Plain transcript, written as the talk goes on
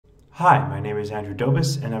Hi, my name is Andrew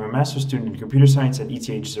Dobis, and I'm a master's student in computer science at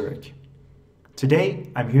ETH Zurich. Today,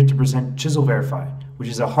 I'm here to present ChiselVerify, which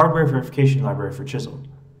is a hardware verification library for Chisel.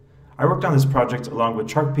 I worked on this project along with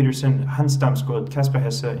Charles Peterson, Hans Damsgaard, Kasper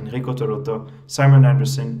Hesse, Enrico Torotto, Simon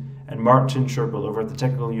Anderson, and Martin Scherpel over at the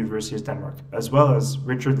Technical University of Denmark, as well as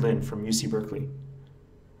Richard Lin from UC Berkeley.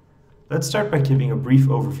 Let's start by giving a brief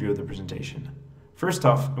overview of the presentation. First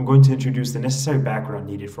off, I'm going to introduce the necessary background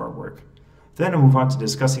needed for our work. Then I'll move on to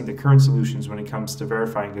discussing the current solutions when it comes to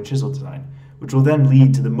verifying the Chisel design, which will then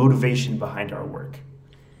lead to the motivation behind our work.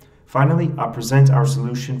 Finally, I'll present our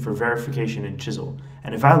solution for verification in Chisel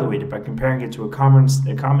and evaluate it by comparing it to a common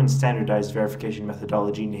standardized verification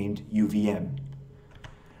methodology named UVM.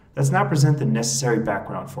 Let's now present the necessary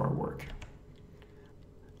background for our work.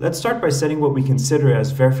 Let's start by setting what we consider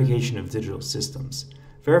as verification of digital systems.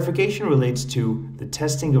 Verification relates to the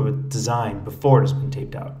testing of a design before it has been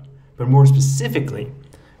taped out. But more specifically,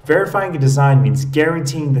 verifying a design means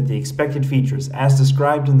guaranteeing that the expected features, as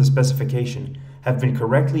described in the specification, have been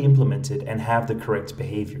correctly implemented and have the correct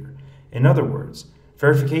behavior. In other words,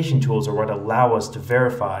 verification tools are what allow us to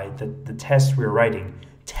verify that the tests we're writing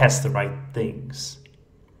test the right things.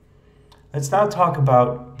 Let's now talk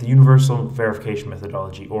about the Universal Verification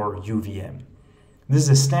Methodology, or UVM. This is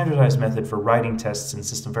a standardized method for writing tests in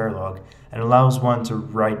SystemVerilog and allows one to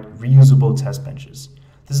write reusable test benches.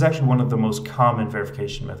 This is actually one of the most common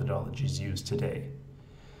verification methodologies used today.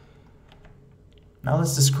 Now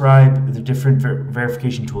let's describe the different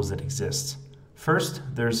verification tools that exist. First,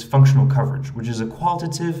 there's functional coverage, which is a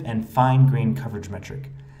qualitative and fine-grained coverage metric.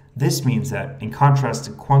 This means that, in contrast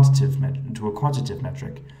to a quantitative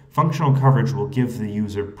metric, functional coverage will give the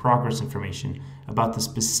user progress information about the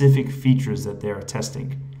specific features that they are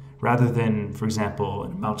testing, rather than, for example,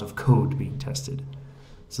 an amount of code being tested.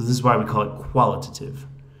 So this is why we call it qualitative.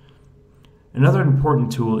 Another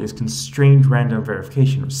important tool is constrained random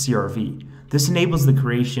verification, or CRV. This enables the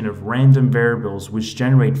creation of random variables which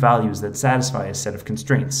generate values that satisfy a set of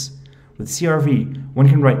constraints. With CRV, one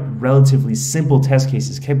can write relatively simple test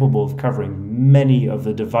cases capable of covering many of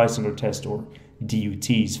the device under test, or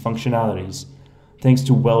DUT's, functionalities, thanks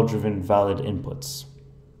to well-driven valid inputs.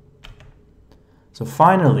 So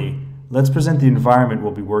finally, let's present the environment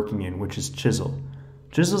we'll be working in, which is Chisel.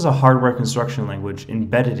 Chisel is a hardware construction language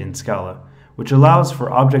embedded in Scala, which allows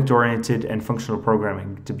for object-oriented and functional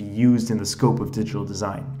programming to be used in the scope of digital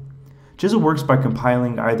design. Chisel works by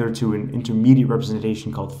compiling either to an intermediate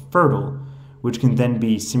representation called Fertile, which can then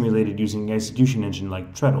be simulated using an execution engine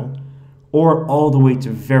like Treadle, or all the way to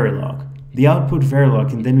Verilog. The output Verilog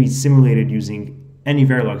can then be simulated using any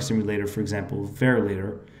Verilog simulator, for example,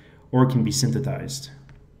 Verilator, or it can be synthesized.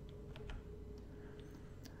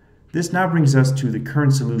 This now brings us to the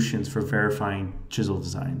current solutions for verifying Chisel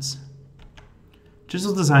designs.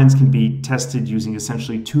 Chisel designs can be tested using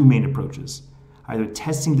essentially two main approaches, either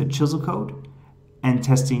testing the Chisel code and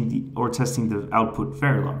testing the output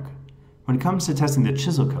Verilog. When it comes to testing the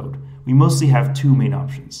Chisel code, we mostly have two main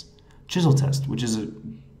options. Chisel test, which is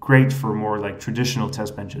great for more like traditional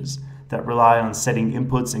test benches that rely on setting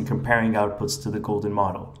inputs and comparing outputs to the golden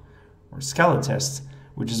model. Or Scala test,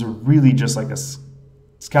 which is really just like a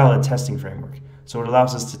Scala testing framework. So it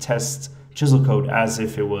allows us to test Chisel code as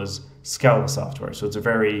if it was Scala software. So it's a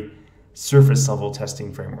very surface level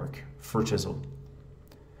testing framework for Chisel.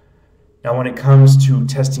 Now when it comes to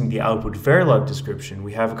testing the output Verilog description,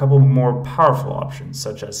 we have a couple more powerful options,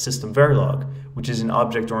 such as SystemVerilog, which is an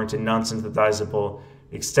object-oriented non-synthesizable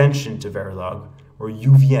extension to Verilog, or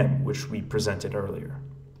UVM, which we presented earlier.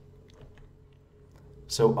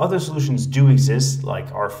 So other solutions do exist, like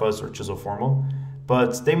RFuzz or Chisel Formal,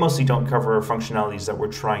 but they mostly don't cover functionalities that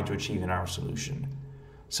we're trying to achieve in our solution.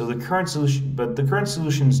 So the current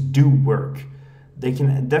solutions do work. They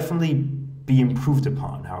can definitely be improved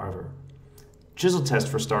upon, however. Chisel test,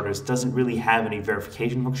 for starters, doesn't really have any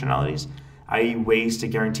verification functionalities, i.e. ways to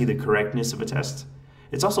guarantee the correctness of a test.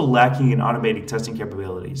 It's also lacking in automating testing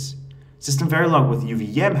capabilities. SystemVerilog with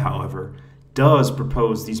UVM, however, does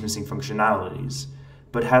propose these missing functionalities,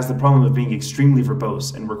 but has the problem of being extremely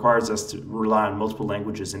verbose and requires us to rely on multiple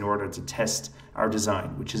languages in order to test our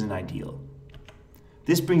design, which isn't ideal.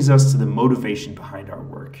 This brings us to the motivation behind our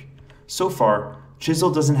work. So far, Chisel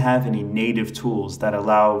doesn't have any native tools that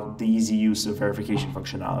allow the easy use of verification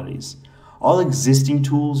functionalities. All existing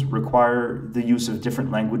tools require the use of different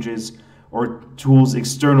languages or tools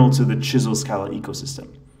external to the Chisel Scala ecosystem.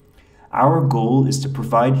 Our goal is to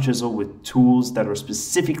provide Chisel with tools that are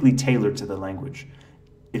specifically tailored to the language,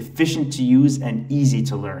 efficient to use and easy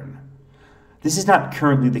to learn. This is not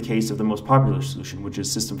currently the case of the most popular solution, which is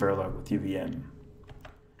SystemVerilog with UVM.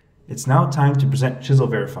 It's now time to present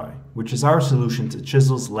ChiselVerify, which is our solution to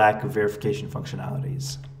Chisel's lack of verification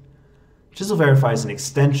functionalities. ChiselVerify is an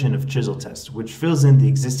extension of ChiselTest, which fills in the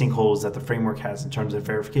existing holes that the framework has in terms of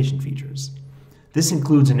verification features. This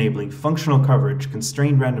includes enabling functional coverage,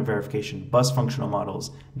 constrained random verification, bus functional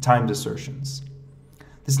models, and timed assertions.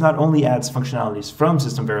 This not only adds functionalities from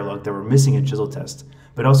System-Verilog that were missing in ChiselTest,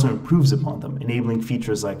 but also improves upon them, enabling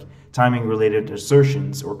features like timing-related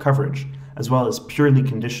assertions or coverage, as well as purely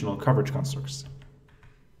conditional coverage constructs.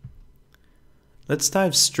 Let's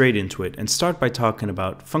dive straight into it and start by talking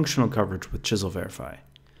about functional coverage with ChiselVerify.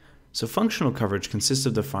 So functional coverage consists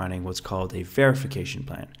of defining what's called a verification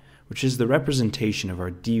plan, which is the representation of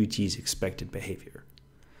our DUT's expected behavior.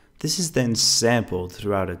 This is then sampled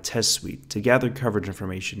throughout a test suite to gather coverage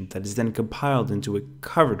information that is then compiled into a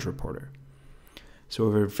coverage reporter. So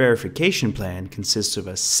a verification plan consists of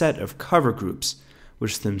a set of cover groups,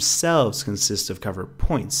 which themselves consist of cover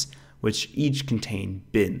points, which each contain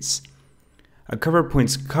bins. A cover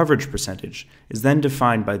point's coverage percentage is then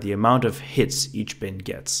defined by the amount of hits each bin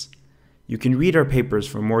gets. You can read our papers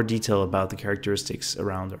for more detail about the characteristics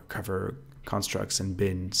around our cover constructs and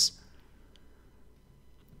bins.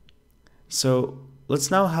 So let's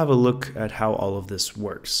now have a look at how all of this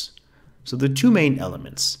works. So the two main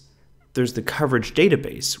elements. There's the coverage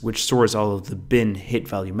database, which stores all of the bin hit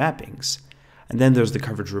value mappings. And then there's the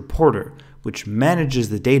coverage reporter, which manages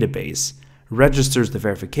the database, registers the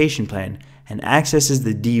verification plan, and accesses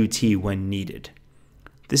the DUT when needed.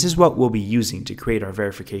 This is what we'll be using to create our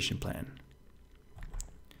verification plan.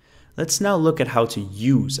 Let's now look at how to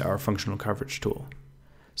use our functional coverage tool.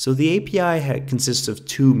 So the API consists of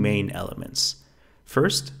two main elements.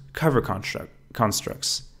 First, cover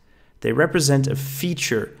constructs. They represent a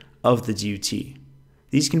feature of the DUT.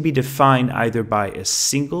 These can be defined either by a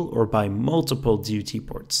single or by multiple DUT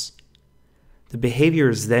ports. The behavior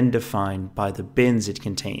is then defined by the bins it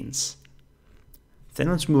contains. Then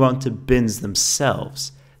let's move on to bins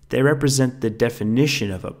themselves. They represent the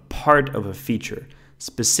definition of a part of a feature,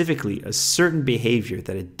 specifically a certain behavior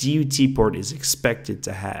that a DUT port is expected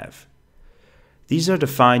to have. These are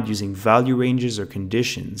defined using value ranges or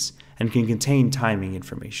conditions and can contain timing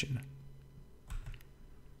information.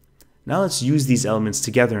 Now let's use these elements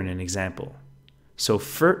together in an example. So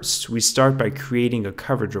first, we start by creating a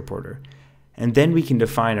coverage reporter, and then we can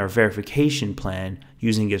define our verification plan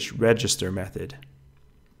using its register method.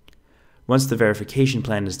 Once the verification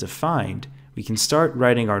plan is defined, we can start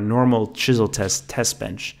writing our normal ChiselTest test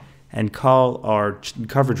bench and call our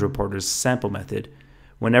coverage reporter's sample method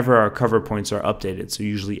whenever our cover points are updated, so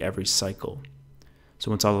usually every cycle. So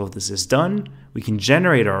once all of this is done, we can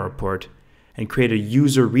generate our report and create a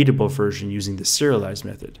user-readable version using the serialize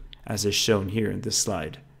method, as is shown here in this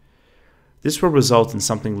slide. This will result in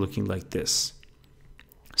something looking like this.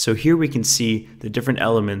 So here we can see the different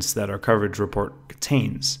elements that our coverage report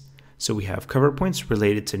contains. So we have cover points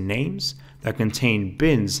related to names that contain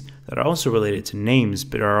bins that are also related to names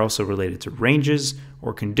but are also related to ranges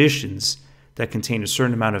or conditions that contain a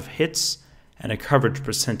certain amount of hits and a coverage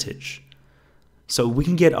percentage. So we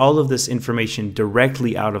can get all of this information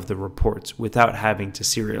directly out of the reports without having to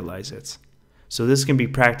serialize it. So this can be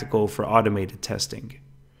practical for automated testing.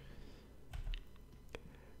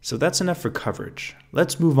 So that's enough for coverage.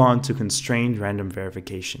 Let's move on to constrained random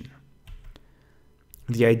verification.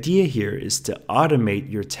 The idea here is to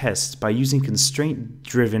automate your tests by using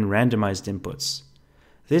constraint-driven randomized inputs.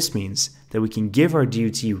 This means that we can give our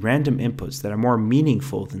DUT random inputs that are more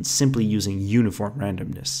meaningful than simply using uniform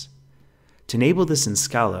randomness. To enable this in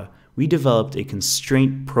Scala, we developed a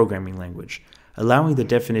constraint programming language, allowing the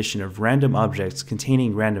definition of random objects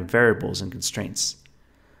containing random variables and constraints.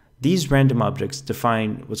 These random objects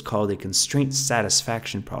define what's called a constraint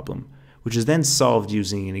satisfaction problem, which is then solved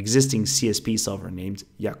using an existing CSP solver named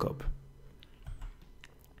Jakob.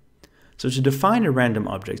 So to define a random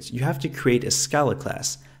object, you have to create a Scala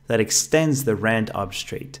class that extends the randObj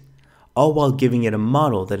trait, all while giving it a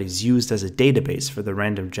model that is used as a database for the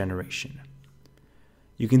random generation.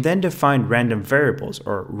 You can then define random variables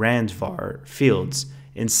or randvar fields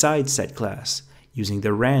inside set class using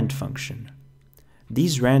the rand function.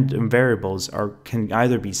 These random variables can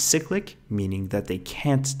either be cyclic, meaning that they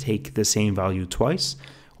can't take the same value twice,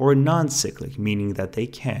 or non-cyclic, meaning that they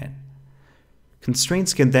can.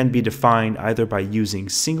 Constraints can then be defined either by using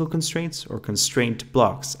single constraints or constraint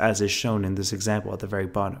blocks, as is shown in this example at the very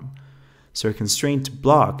bottom. So a constraint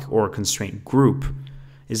block or constraint group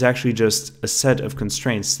is actually just a set of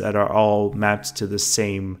constraints that are all mapped to the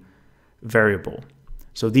same variable.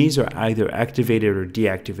 So these are either activated or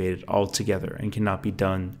deactivated altogether and cannot be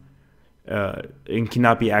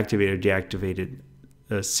activated or deactivated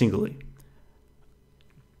singly.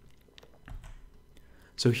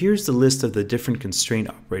 So here's the list of the different constraint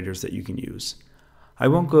operators that you can use. I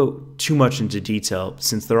won't go too much into detail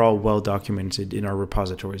since they're all well documented in our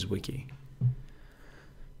repositories wiki.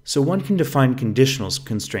 So one can define conditional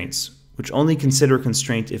constraints, which only consider a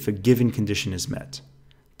constraint if a given condition is met.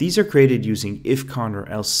 These are created using if-con or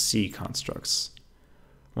else-see constructs.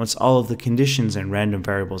 Once all of the conditions and random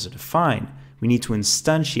variables are defined, we need to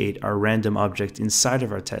instantiate our random object inside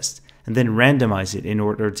of our test and then randomize it in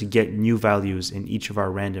order to get new values in each of our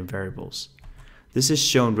random variables. This is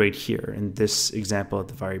shown right here in this example at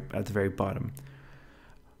the very bottom.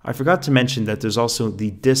 I forgot to mention that there's also the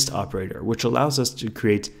dist operator, which allows us to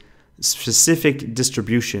create specific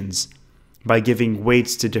distributions by giving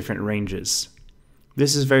weights to different ranges.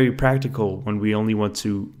 This is very practical when we only want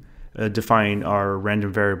to define our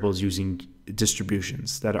random variables using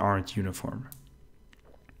distributions that aren't uniform.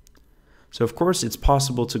 So of course it's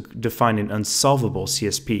possible to define an unsolvable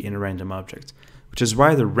CSP in a random object, which is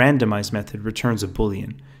why the randomize method returns a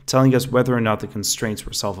boolean, telling us whether or not the constraints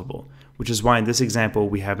were solvable, which is why in this example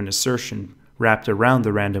we have an assertion wrapped around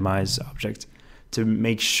the randomize object to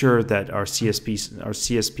make sure that our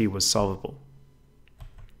CSP was solvable.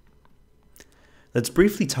 Let's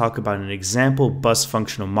briefly talk about an example bus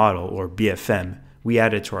functional model, or BFM, we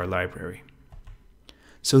added to our library.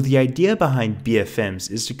 So the idea behind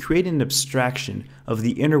BFMs is to create an abstraction of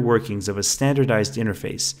the inner workings of a standardized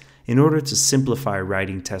interface in order to simplify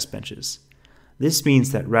writing test benches. This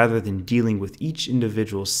means that rather than dealing with each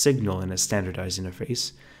individual signal in a standardized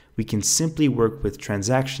interface, we can simply work with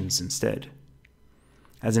transactions instead.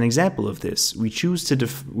 As an example of this, we choose to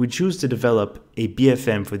develop a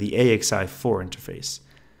BFM for the AXI4 interface.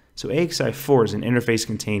 So AXI4 is an interface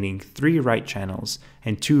containing 3 write channels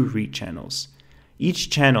and 2 read channels,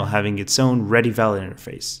 each channel having its own ready-valid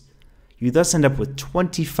interface. You thus end up with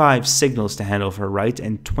 25 signals to handle for a write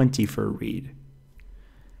and 20 for a read.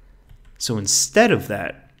 So instead of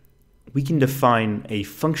that, we can define a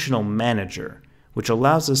functional manager, which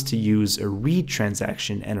allows us to use a read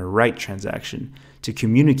transaction and a write transaction to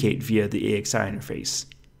communicate via the AXI interface.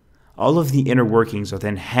 All of the inner workings are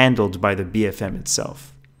then handled by the BFM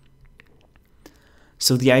itself.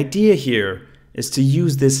 So the idea here is to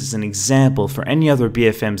use this as an example for any other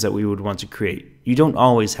BFMs that we would want to create. You don't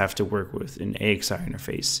always have to work with an AXI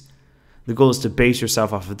interface. The goal is to base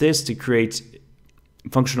yourself off of this to create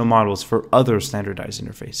functional models for other standardized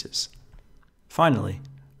interfaces. Finally,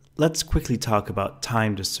 let's quickly talk about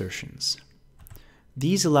timed assertions.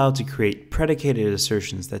 These allow to create predicated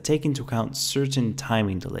assertions that take into account certain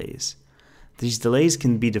timing delays. These delays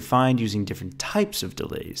can be defined using different types of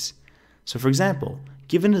delays. So for example,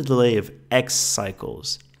 given a delay of X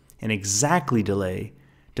cycles, an exactly delay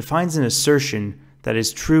defines an assertion that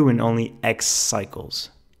is true in only X cycles.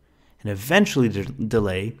 An eventually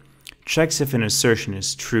delay checks if an assertion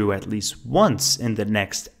is true at least once in the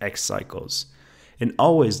next X cycles. An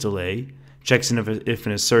always delay checks if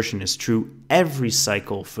an assertion is true every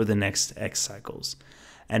cycle for the next X cycles.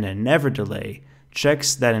 And a never delay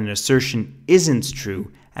checks that an assertion isn't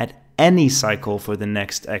true at any cycle for the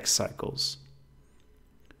next X cycles.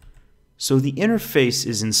 So the interface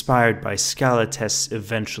is inspired by Scala test's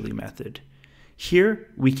eventually method.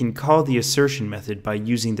 Here, we can call the assertion method by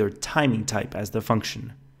using their timing type as the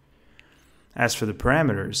function. As for the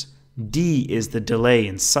parameters, D is the delay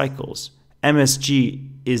in cycles, MSG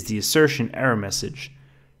is the assertion error message,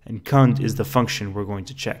 and cund is the function we're going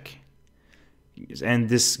to check. And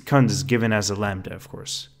this cund is given as a lambda, of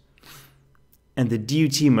course. And the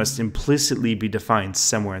DUT must implicitly be defined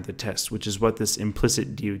somewhere in the test, which is what this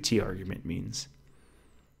implicit DUT argument means.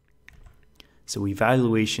 So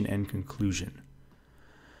evaluation and conclusion.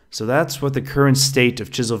 So that's what the current state of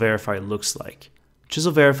ChiselVerify looks like.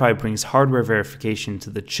 ChiselVerify brings hardware verification to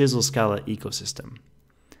the Chisel Scala ecosystem.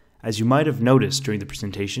 As you might have noticed during the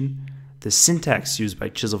presentation, the syntax used by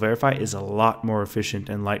ChiselVerify is a lot more efficient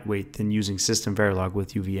and lightweight than using system-verilog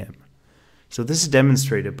with UVM. So this is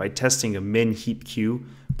demonstrated by testing a min heap queue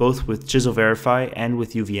both with ChiselVerify and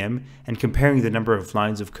with UVM and comparing the number of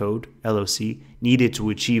lines of code, LOC, needed to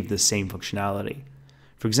achieve the same functionality.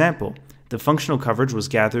 For example, the functional coverage was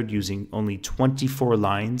gathered using only 24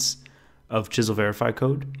 lines of ChiselVerify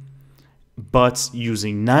code, but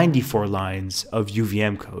using 94 lines of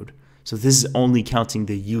UVM code. So this is only counting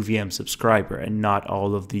the UVM subscriber and not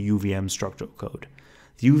all of the UVM structural code.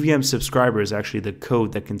 The UVM subscriber is actually the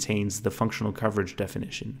code that contains the functional coverage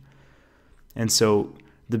definition. And so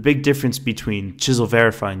the big difference between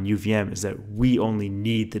ChiselVerify and UVM is that we only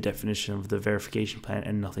need the definition of the verification plan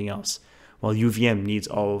and nothing else. while UVM needs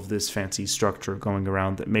all of this fancy structure going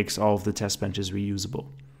around that makes all of the test benches reusable.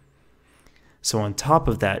 So on top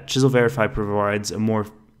of that, ChiselVerify provides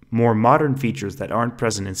more modern features that aren't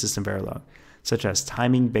present in System Verilog, such as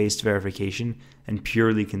timing-based verification and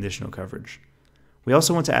purely conditional coverage. We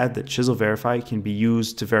also want to add that ChiselVerify can be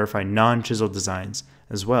used to verify non-Chisel designs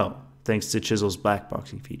as well, thanks to Chisel's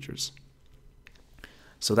blackboxing features.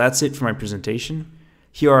 So that's it for my presentation.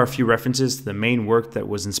 Here are a few references to the main work that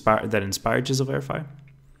inspired ChiselVerify.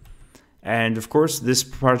 And of course, this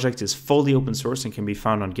project is fully open source and can be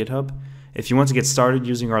found on GitHub. If you want to get started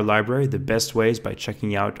using our library, the best way is by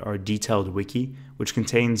checking out our detailed wiki, which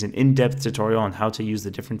contains an in-depth tutorial on how to use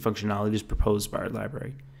the different functionalities proposed by our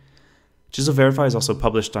library. ChiselVerify is also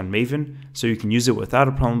published on Maven, so you can use it without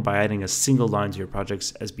a problem by adding a single line to your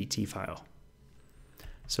project's SBT file.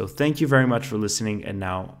 So thank you very much for listening, and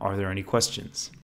now, are there any questions?